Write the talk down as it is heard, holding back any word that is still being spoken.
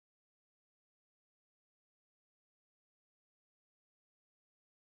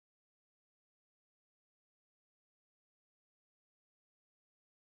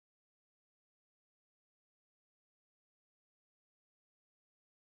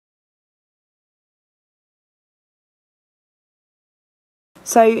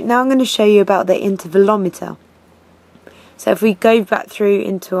So now I'm going to show you about the intervalometer. So if we go back through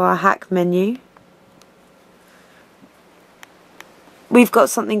into our hack menu, we've got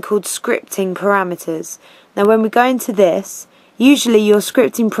something called scripting parameters. Now when we go into this, usually your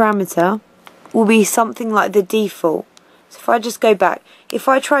scripting parameter will be something like the default. So if I just go back, if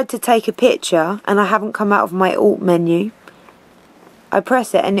I tried to take a picture and I haven't come out of my alt menu, I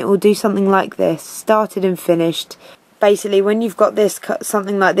press it and it will do something like this, started and finished. Basically when you've got this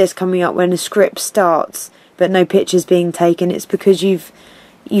something like this coming up when a script starts but no pictures being taken, it's because you've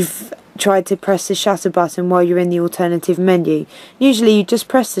tried to press the shutter button while you're in the alternative menu. Usually you just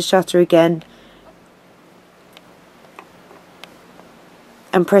press the shutter again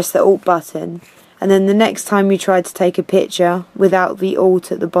and press the alt button, and then the next time you tried to take a picture without the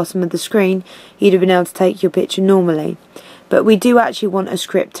alt at the bottom of the screen, you'd have been able to take your picture normally. But we do actually want a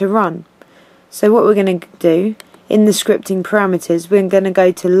script to run. So what we're going to do, in the scripting parameters, we're going to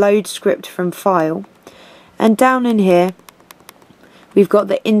go to load script from file, and down in here we've got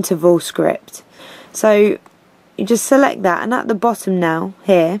the interval script. So you just select that, and at the bottom now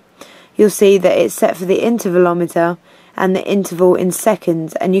here you'll see that it's set for the intervalometer and the interval in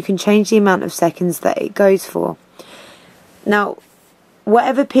seconds, and you can change the amount of seconds that it goes for. Now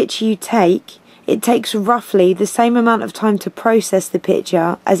whatever picture you take, it takes roughly the same amount of time to process the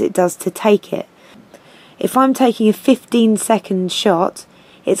picture as it does to take it. If I'm taking a 15-second shot,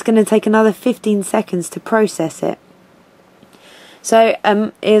 it's going to take another 15 seconds to process it. So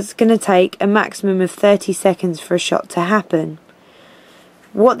it's going to take a maximum of 30 seconds for a shot to happen.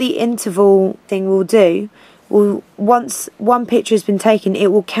 What the interval thing will do, once one picture has been taken,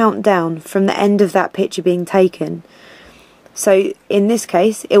 it will count down from the end of that picture being taken. So in this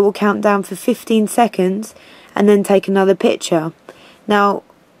case, it will count down for 15 seconds and then take another picture. Now,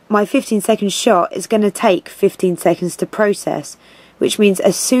 my 15-second shot is going to take 15 seconds to process, which means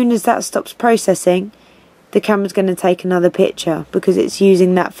as soon as that stops processing, the camera's going to take another picture because it's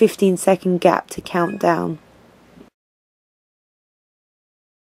using that 15-second gap to count down.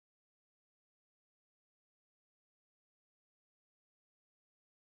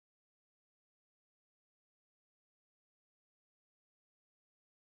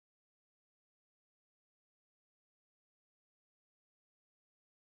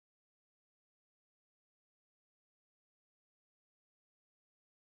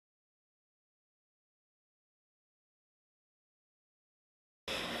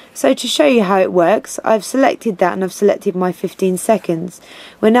 So to show you how it works, I've selected that and I've selected my 15 seconds.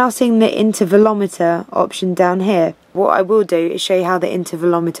 We're now seeing the intervalometer option down here. What I will do is show you how the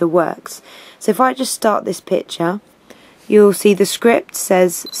intervalometer works. So if I just start this picture, you'll see the script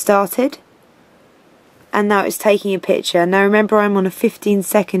says started, and now it's taking a picture. Now remember, I'm on a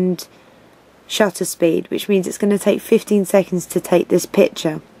 15-second shutter speed, which means it's going to take 15 seconds to take this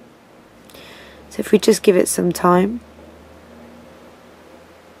picture. So if we just give it some time.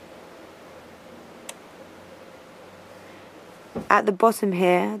 At the bottom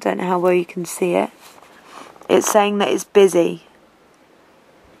here, I don't know how well you can see it, it's saying that it's busy.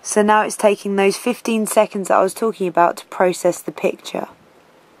 So now it's taking those 15 seconds that I was talking about to process the picture.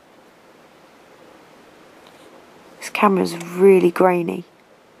 This camera's really grainy.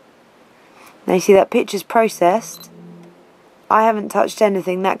 Now you see that picture's processed. I haven't touched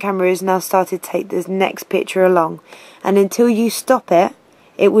anything. That camera has now started to take this next picture along. And until you stop it,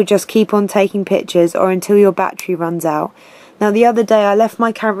 it will just keep on taking pictures, or until your battery runs out. Now the other day I left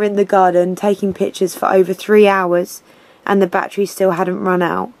my camera in the garden taking pictures for over 3 hours and the battery still hadn't run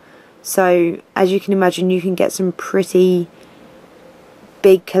out. So as you can imagine, you can get some pretty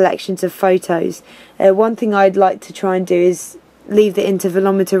big collections of photos. One thing I'd like to try and do is leave the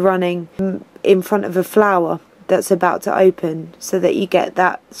intervalometer running in front of a flower that's about to open, so that you get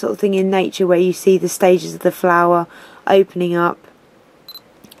that sort of thing in nature where you see the stages of the flower opening up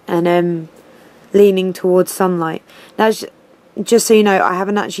and leaning towards sunlight. Now just so you know, I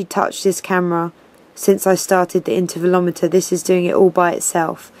haven't actually touched this camera since I started the intervalometer. This is doing it all by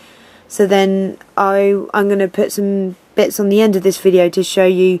itself. So then I'm going to put some bits on the end of this video to show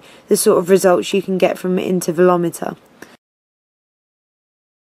you the sort of results you can get from an intervalometer.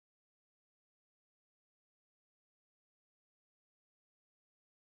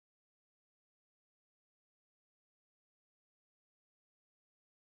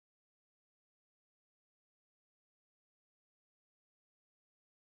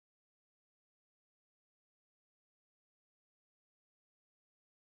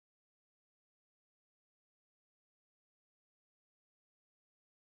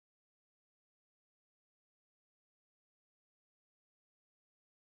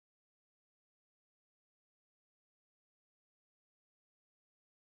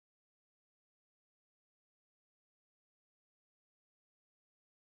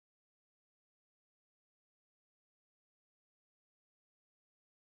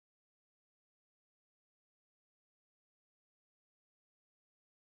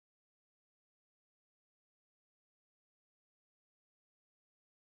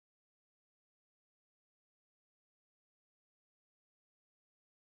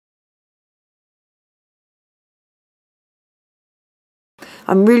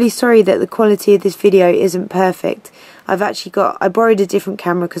 I'm really sorry that the quality of this video isn't perfect. I borrowed a different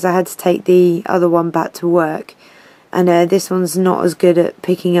camera because I had to take the other one back to work, and this one's not as good at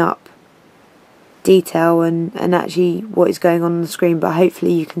picking up detail and actually what is going on the screen, but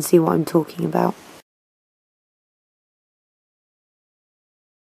hopefully you can see what I'm talking about.